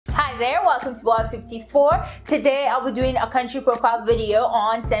there, welcome to Blog 54. Today I'll be doing a country profile video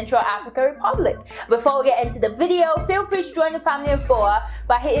on Central African Republic. Before we get into the video, feel free to join the family of BOA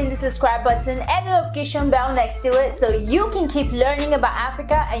by hitting the subscribe button and the notification bell next to it so you can keep learning about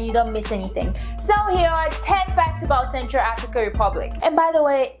Africa and you don't miss anything. So here are 10 facts about Central African Republic. And by the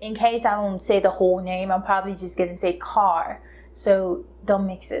way, in case I don't say the whole name, I'm probably just gonna say CAR. So don't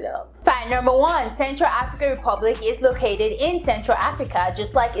mix it up. Fact number 1, Central African Republic is located in Central Africa,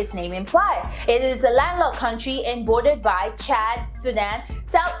 just like its name implies. It is a landlocked country and bordered by Chad, Sudan,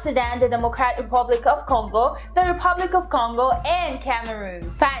 South Sudan, the Democratic Republic of Congo, the Republic of Congo, and Cameroon.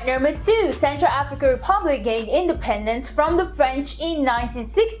 Fact number 2, Central African Republic gained independence from the French in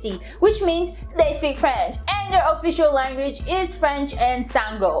 1960, which means they speak French, and their official language is French and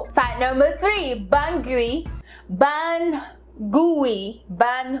Sango. Fact number 3, Bangui, Bangui,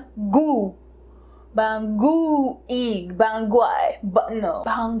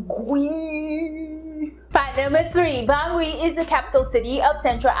 Fact number 3, Bangui is the capital city of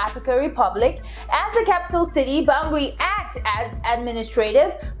Central African Republic. As the capital city, Bangui acts as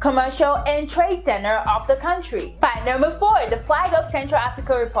administrative, commercial, and trade center of the country. Fact number 4, the flag of Central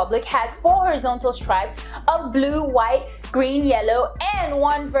African Republic has 4 horizontal stripes of blue, white, green, yellow, and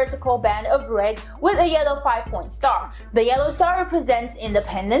 1 vertical band of red with a yellow 5-point star. The yellow star represents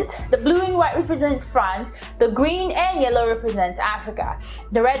independence, the blue and white represents France, the green and yellow represents Africa.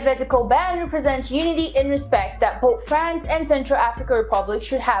 The red vertical band represents unity and respect that both France and Central African Republic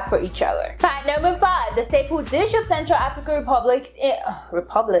should have for each other. Fact number 5, the staple dish of Central African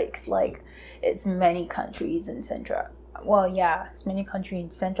republics, like it's many countries in Central, well yeah, it's many countries in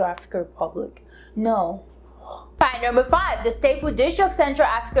Central African Republic. No. Fact number 5, the staple dish of Central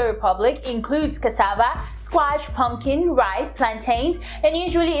African Republic includes cassava, squash, pumpkin, rice, plantains, and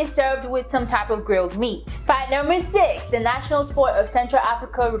usually is served with some type of grilled meat. Fact number 6, the national sport of Central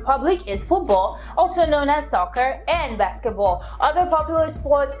African Republic is football, also known as soccer, and basketball. Other popular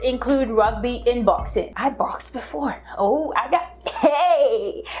sports include rugby and boxing. I boxed before. Oh,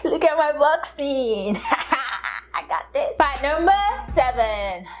 hey, look at my boxing. I got this. Fact number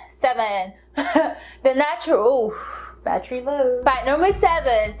 7, the natural, battery low. Fact number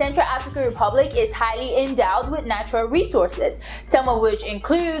 7, Central African Republic is highly endowed with natural resources, some of which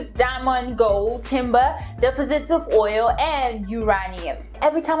includes diamond, gold, timber, deposits of oil, and uranium.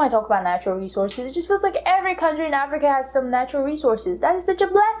 Every time I talk about natural resources, it just feels like every country in Africa has some natural resources. That is such a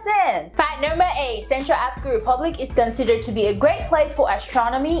blessing. Fact number 8, Central African Republic is considered to be a great place for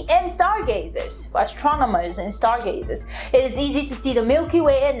astronomy and stargazers. For astronomers and stargazers. It is easy to see the Milky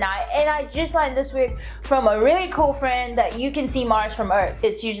Way at night, and I just learned this week from a really cool friend that you can see Mars from Earth.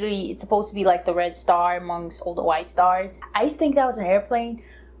 It's supposed to be like the red star amongst all the white stars. I used to think that was an airplane.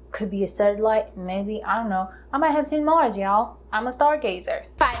 Could be a satellite, maybe, I don't know. I might have seen Mars, y'all. I'm a stargazer.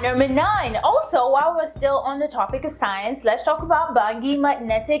 Fact number 9. Also, while we're still on the topic of science, let's talk about Bangui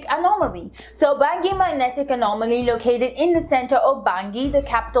magnetic anomaly. So Bangui magnetic anomaly, located in the center of Bangui, the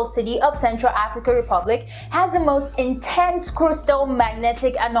capital city of Central African Republic, has the most intense crystal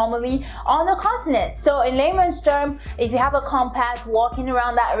magnetic anomaly on the continent. So in layman's terms, if you have a compass walking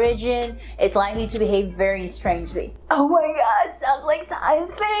around that region, it's likely to behave very strangely. Oh my gosh, sounds like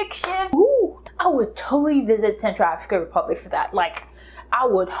science fiction. Ooh, I would totally visit Central African Republic for that. Like, I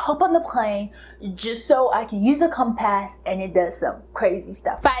would hop on the plane just so I can use a compass and it does some crazy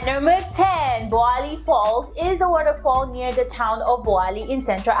stuff. Fact number 10, Boali Falls is a waterfall near the town of Boali in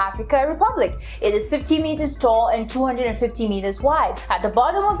Central African Republic. It is 50 meters tall and 250 meters wide. At the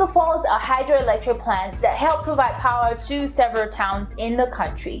bottom of the falls are hydroelectric plants that help provide power to several towns in the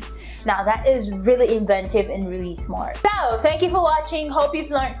country. Now that is really inventive and really smart. So thank you for watching. Hope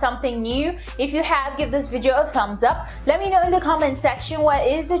you've learned something new. If you have, give this video a thumbs up. Let me know in the comment section what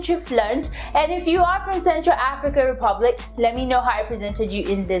it is that you've learned, and if you are from Central African Republic, let me know how I presented you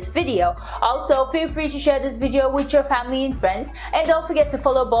in this video. Also, feel free to share this video with your family and friends, and don't forget to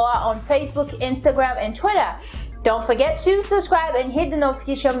follow BOA on Facebook, Instagram, and Twitter. Don't forget to subscribe and hit the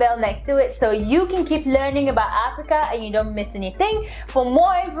notification bell next to it so you can keep learning about Africa and you don't miss anything. For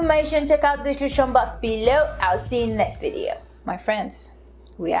more information, check out the description box below. I'll see you in the next video. My friends,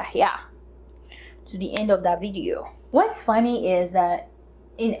 we are here to the end of that video. What's funny is that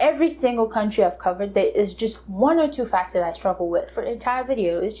in every single country I've covered, there is just 1 or 2 facts that I struggle with for the entire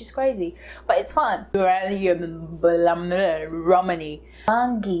video. It's just crazy, but it's fun.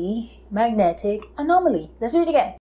 Bangui magnetic anomaly. Let's do it again.